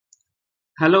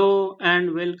Hello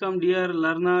and welcome dear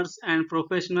learners and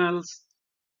professionals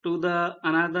to the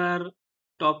another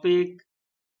topic,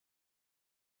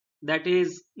 that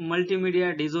is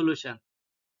multimedia dissolution.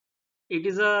 It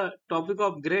is a topic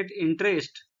of great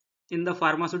interest in the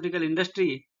pharmaceutical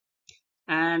industry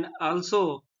and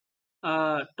also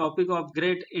a topic of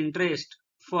great interest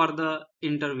for the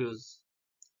interviews.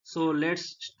 So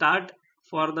let's start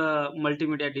for the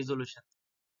multimedia dissolution.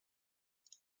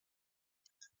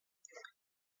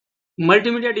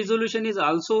 Multimedia dissolution is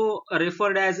also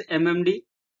referred as MMD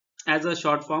as a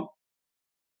short form.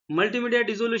 Multimedia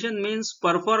dissolution means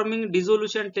performing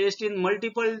dissolution test in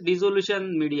multiple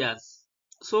dissolution medias.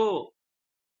 So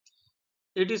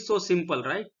it is so simple,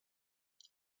 right?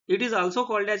 It is also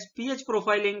called as pH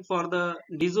profiling for the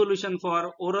dissolution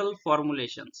for oral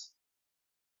formulations.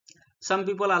 Some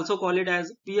people also call it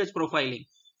as pH profiling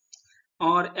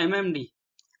or MMD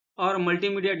or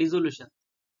multimedia dissolution.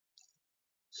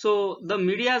 So the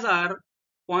medias are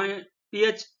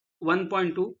pH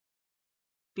 1.2,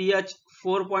 pH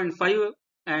 4.5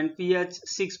 and pH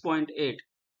 6.8.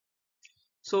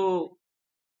 So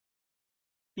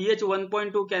pH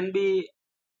 1.2 can be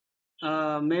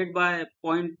made by zero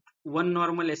point 0.1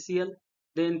 normal HCl,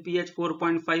 then pH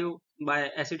 4.5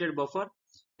 by acetate buffer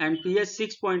and pH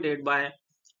 6.8 by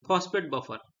phosphate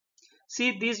buffer.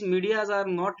 See, these medias are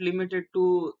not limited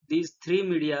to these three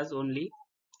medias only.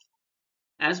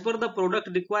 As per the product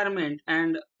requirement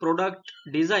and product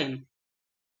design,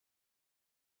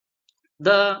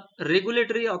 the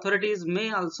regulatory authorities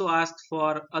may also ask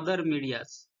for other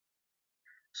medias.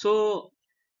 So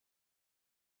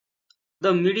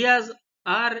the medias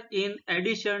are in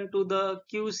addition to the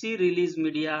QC release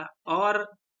media or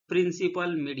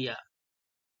principal media.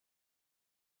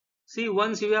 See,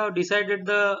 once you have decided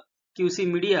the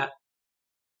QC media,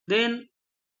 then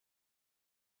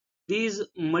these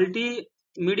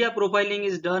multimedia profiling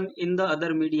is done in the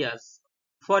other medias.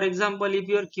 For example, if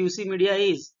your QC media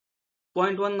is zero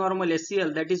point 0.1 normal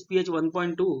HCl, that is pH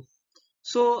 1.2,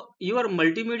 so your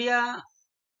multimedia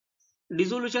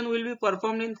dissolution will be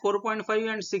performed in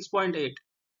 4.5 and 6.8.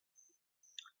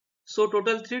 So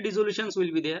total 3 dissolutions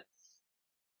will be there.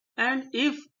 And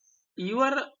if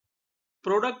your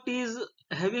product is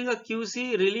having a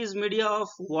QC release media of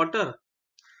water,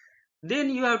 then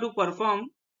you have to perform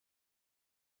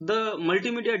the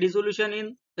multimedia dissolution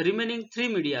in remaining 3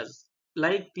 medias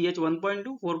like pH 1.2,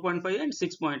 4.5 and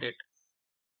 6.8.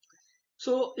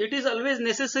 So it is always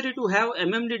necessary to have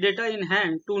MMD data in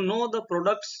hand to know the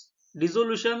product's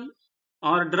dissolution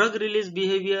or drug release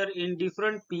behavior in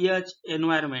different pH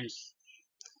environments.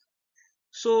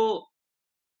 So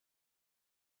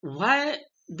why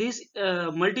this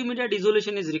multimedia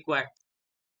dissolution is required?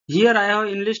 Here I have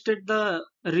enlisted the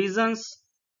reasons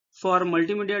for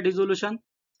multimedia dissolution.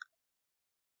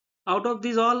 Out of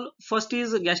these all, first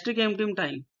is gastric emptying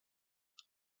time.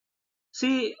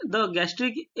 See, the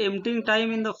gastric emptying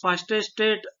time in the fastest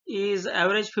state is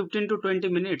average 15 to 20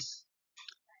 minutes.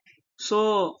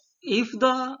 So if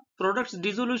the product's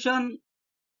dissolution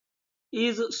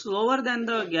is slower than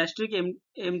the gastric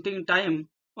emptying time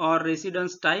or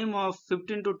residence time of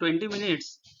 15 to 20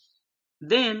 minutes,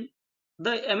 then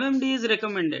the MMD is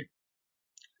recommended.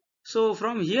 So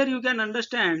from here you can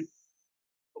understand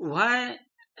why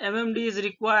MMD is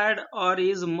required or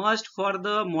is must for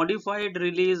the modified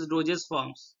release dosage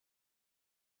forms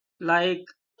like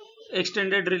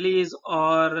extended release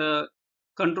or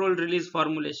controlled release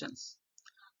formulations.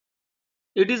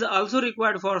 It is also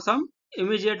required for some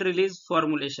immediate release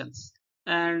formulations,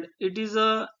 and it is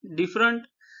a different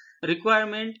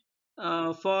requirement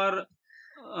for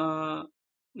uh,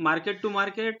 market to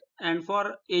market and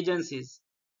for agencies.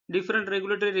 Different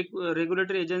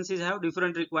regulatory agencies have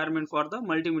different requirement for the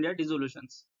multimedia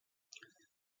dissolutions.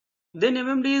 Then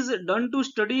MMD is done to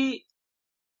study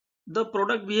the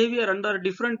product behavior under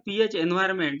different pH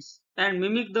environments and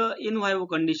mimic the in vivo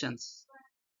conditions.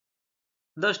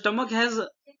 The stomach has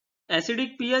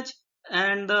acidic pH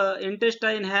and the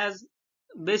intestine has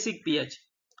basic pH.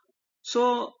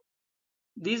 So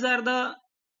these are the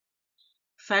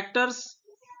factors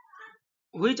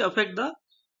which affect the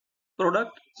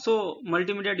product. So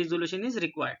multimedia dissolution is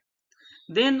required.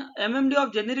 Then MMD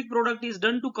of generic product is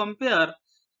done to compare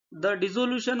the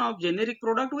dissolution of generic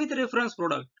product with reference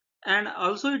product, and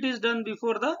also it is done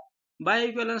before the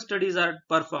bioequivalence studies are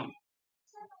performed,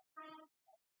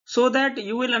 so that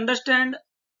you will understand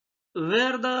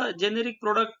where the generic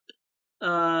product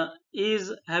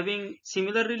is having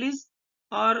similar release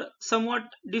or somewhat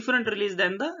different release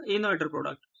than the innovator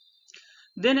product.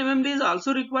 Then MMD is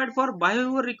also required for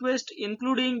biowaiver request,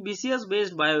 including BCS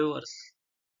based biowavers.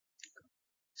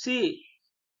 See,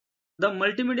 The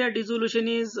multimedia dissolution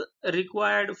is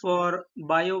required for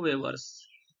biowaivers.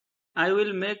 I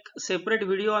will make separate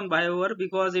video on bioware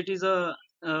because it is a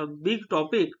big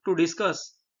topic to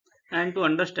discuss and to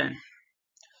understand.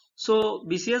 So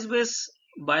BCS based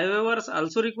biowaivers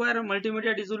also require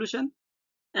multimedia dissolution,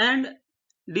 and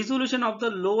dissolution of the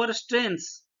lower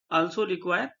strengths also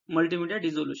require multimedia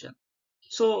dissolution.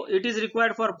 So it is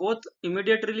required for both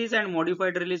immediate release and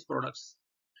modified release products.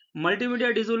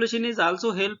 Multimedia dissolution is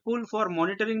also helpful for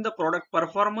monitoring the product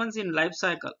performance in life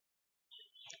cycle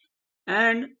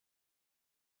and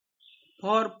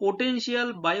for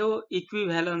potential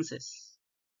bioequivalences.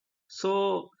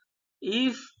 So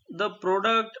if the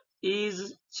product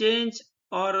is changed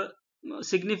or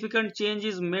significant change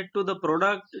is made to the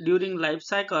product during life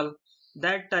cycle,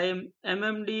 that time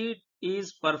MMD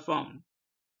is performed.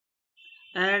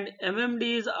 And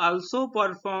MMD is also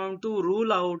performed to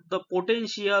rule out the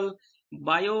potential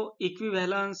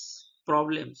bioequivalence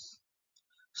problems.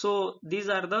 So these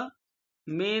are the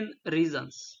main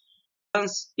reasons,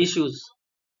 issues.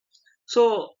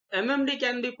 So MMD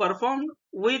can be performed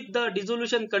with the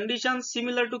dissolution conditions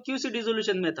similar to QC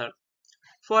dissolution method.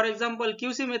 For example,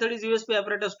 QC method is USP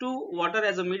apparatus to water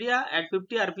as a media at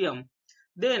 50 rpm.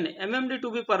 Then MMD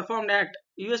to be performed at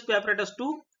USP apparatus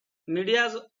to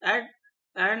medias at,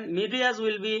 and medias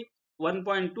will be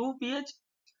 1.2 pH,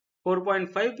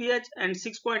 4.5 pH and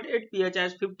 6.8 pH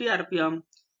as 50 rpm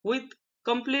with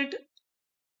complete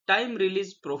time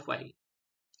release profile.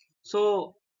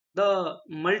 So the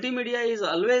multimedia is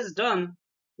always done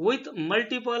with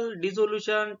multiple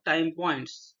dissolution time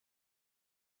points.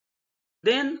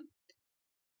 Then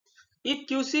if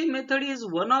QC method is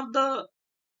one of the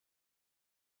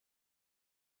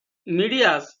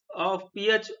medias of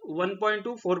pH 1.2,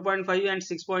 4.5 and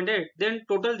 6.8, then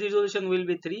total dissolution will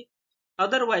be 3.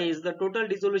 Otherwise the total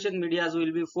dissolution medias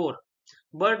will be 4.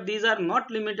 But these are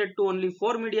not limited to only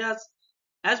 4 medias.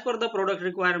 As per the product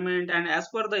requirement and as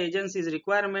per the agency's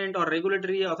requirement or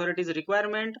regulatory authorities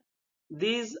requirement,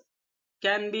 these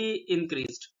can be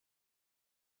increased.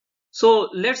 So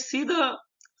let's see the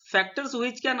factors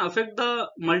which can affect the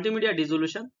multimedia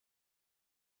dissolution.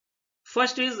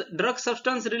 First is drug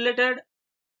substance related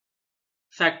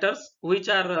factors, which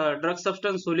are drug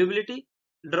substance solubility,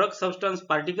 drug substance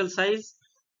particle size,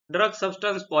 drug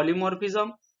substance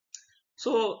polymorphism.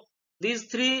 So these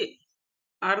three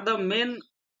are the main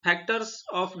factors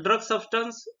of drug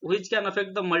substance which can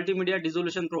affect the multimedia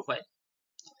dissolution profile.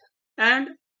 And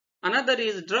another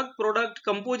is drug product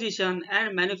composition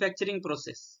and manufacturing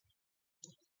process.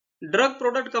 Drug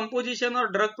product composition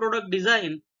or drug product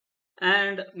design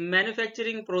and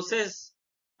manufacturing process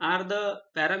are the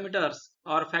parameters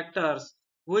or factors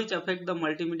which affect the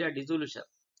multimedia dissolution.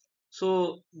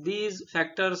 So these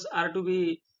factors are to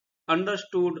be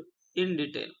understood in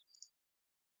detail.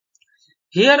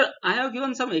 Here I have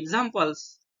given some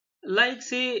examples, like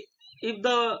say if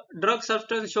the drug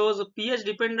substance shows a pH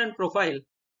dependent profile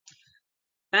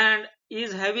and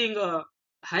is having a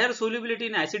higher solubility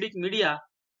in acidic media,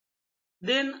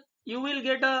 then you will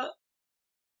get a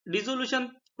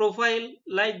dissolution profile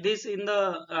like this in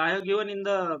the I have given in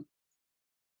the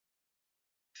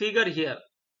figure here.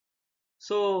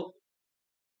 So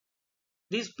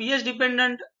this pH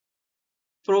dependent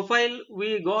profile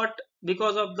we got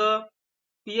because of the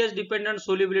pH dependent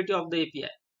solubility of the API.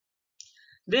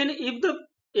 Then if the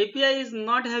API is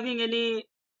not having any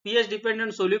pH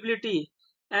dependent solubility,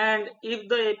 and if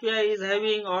the API is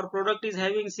having or product is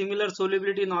having similar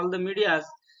solubility in all the medias,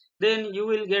 then you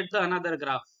will get the another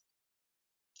graph.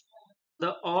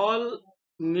 The all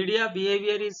media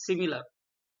behavior is similar.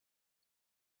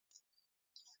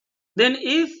 Then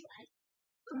if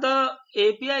the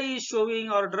API is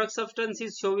showing or drug substance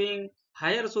is showing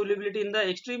higher solubility in the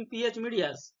extreme pH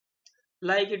medias,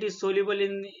 like it is soluble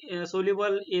in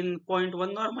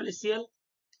 0.1 normal HCl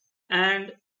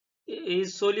and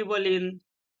is soluble in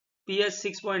pH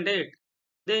 6.8,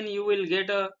 then you will get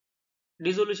a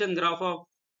dissolution graph of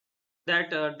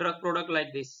that drug product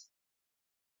like this.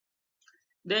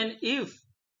 Then if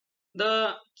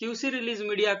the QC release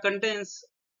media contains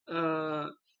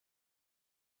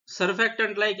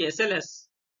surfactant like SLS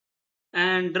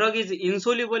and drug is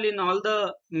insoluble in all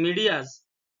the medias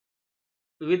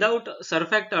without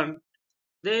surfactant,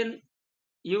 then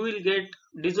you will get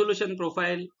dissolution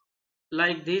profile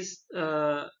like this.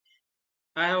 I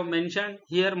have mentioned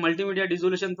here multimedia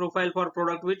dissolution profile for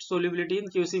product with solubility in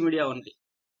QC media only.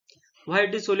 Why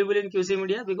it is soluble in QC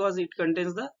media? Because it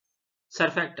contains the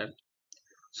surfactant.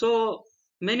 So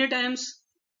many times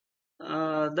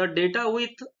the data with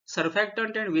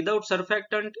surfactant and without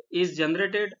surfactant is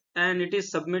generated and it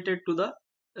is submitted to the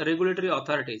regulatory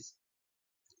authorities.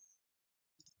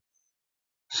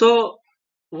 So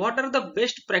what are the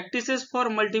best practices for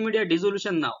multimedia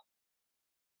dissolution now?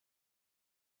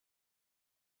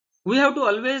 We have to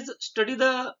always study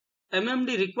the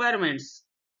MMD requirements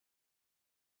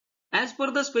as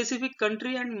per the specific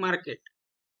country and market.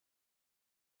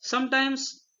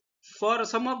 Sometimes for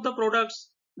some of the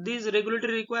products, these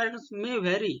regulatory requirements may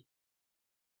vary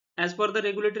as per the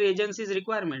regulatory agency's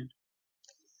requirement.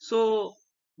 So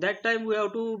that time we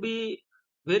have to be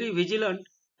very vigilant,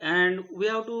 and we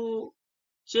have to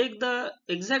check the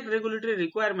exact regulatory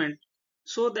requirement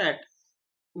so that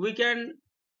we can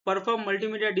perform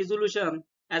multimedia dissolution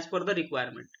as per the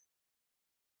requirement.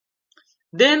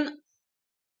 Then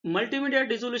multimedia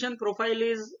dissolution profile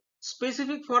is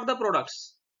specific for the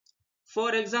products.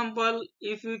 For example,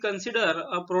 if we consider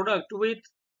a product with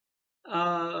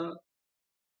uh,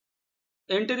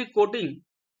 enteric coating,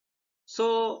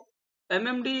 so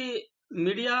MMD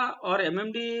media or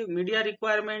MMD media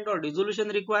requirement or dissolution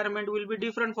requirement will be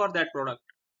different for that product.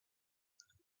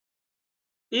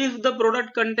 If the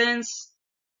product contains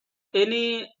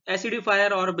any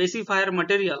acidifier or basifier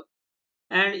material,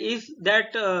 and if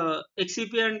that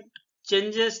excipient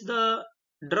changes the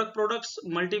drug product's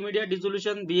multimedia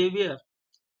dissolution behavior,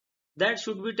 that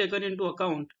should be taken into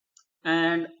account.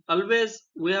 And always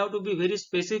we have to be very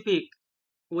specific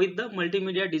with the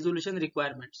multimedia dissolution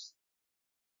requirements.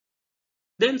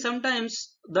 Then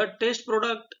sometimes the test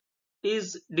product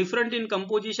is different in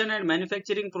composition and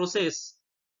manufacturing process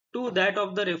to that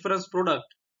of the reference product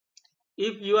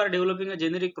if you are developing a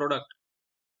generic product.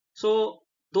 So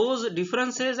those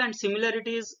differences and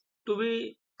similarities to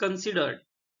be considered.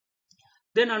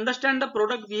 Then understand the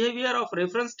product behavior of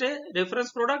reference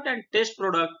product and test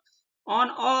product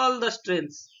on all the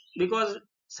strengths, because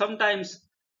sometimes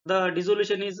the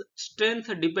dissolution is strength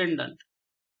dependent.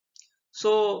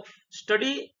 So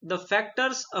study the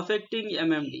factors affecting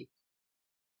MMD.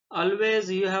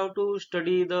 Always you have to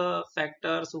study the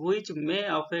factors which may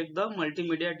affect the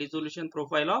multimedia dissolution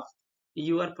profile of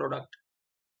your product.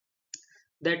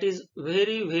 That is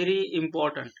very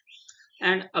important.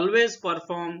 And always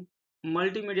perform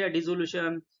multimedia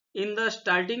dissolution in the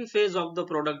starting phase of the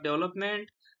product development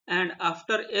and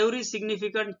after every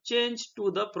significant change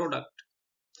to the product.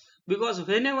 Because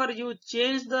whenever you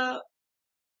change the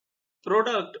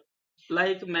product,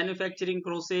 like manufacturing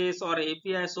process or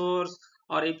API source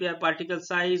or API particle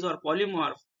size or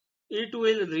polymorph, it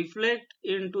will reflect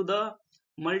into the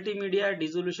multimedia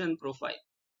dissolution profile.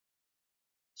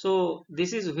 So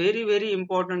this is very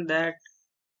important that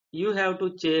you have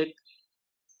to check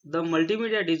the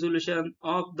multimedia dissolution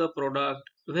of the product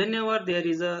whenever there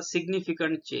is a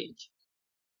significant change.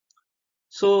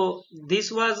 So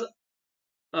this was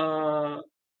uh,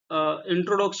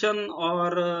 introduction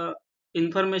or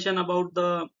information about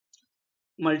the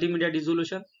multimedia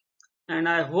dissolution, and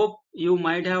I hope you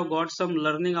might have got some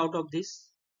learning out of this.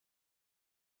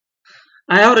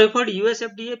 I have referred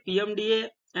USFDA, PMDA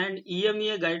and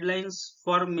EMEA guidelines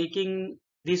for making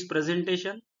this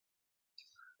presentation,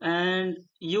 and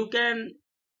you can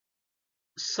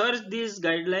search these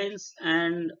guidelines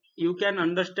and you can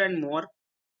understand more.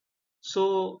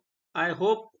 So I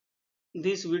hope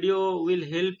this video will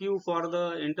help you for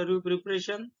the interview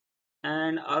preparation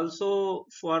and also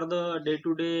for the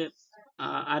day-to-day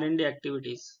R&D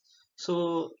activities.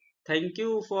 So thank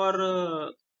you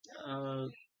for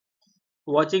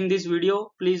watching this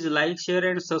video. Please like, share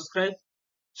and subscribe.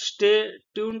 Stay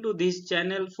tuned to this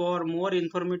channel for more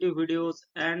informative videos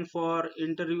and for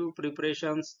interview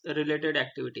preparations related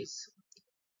activities.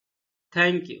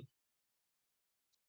 Thank you.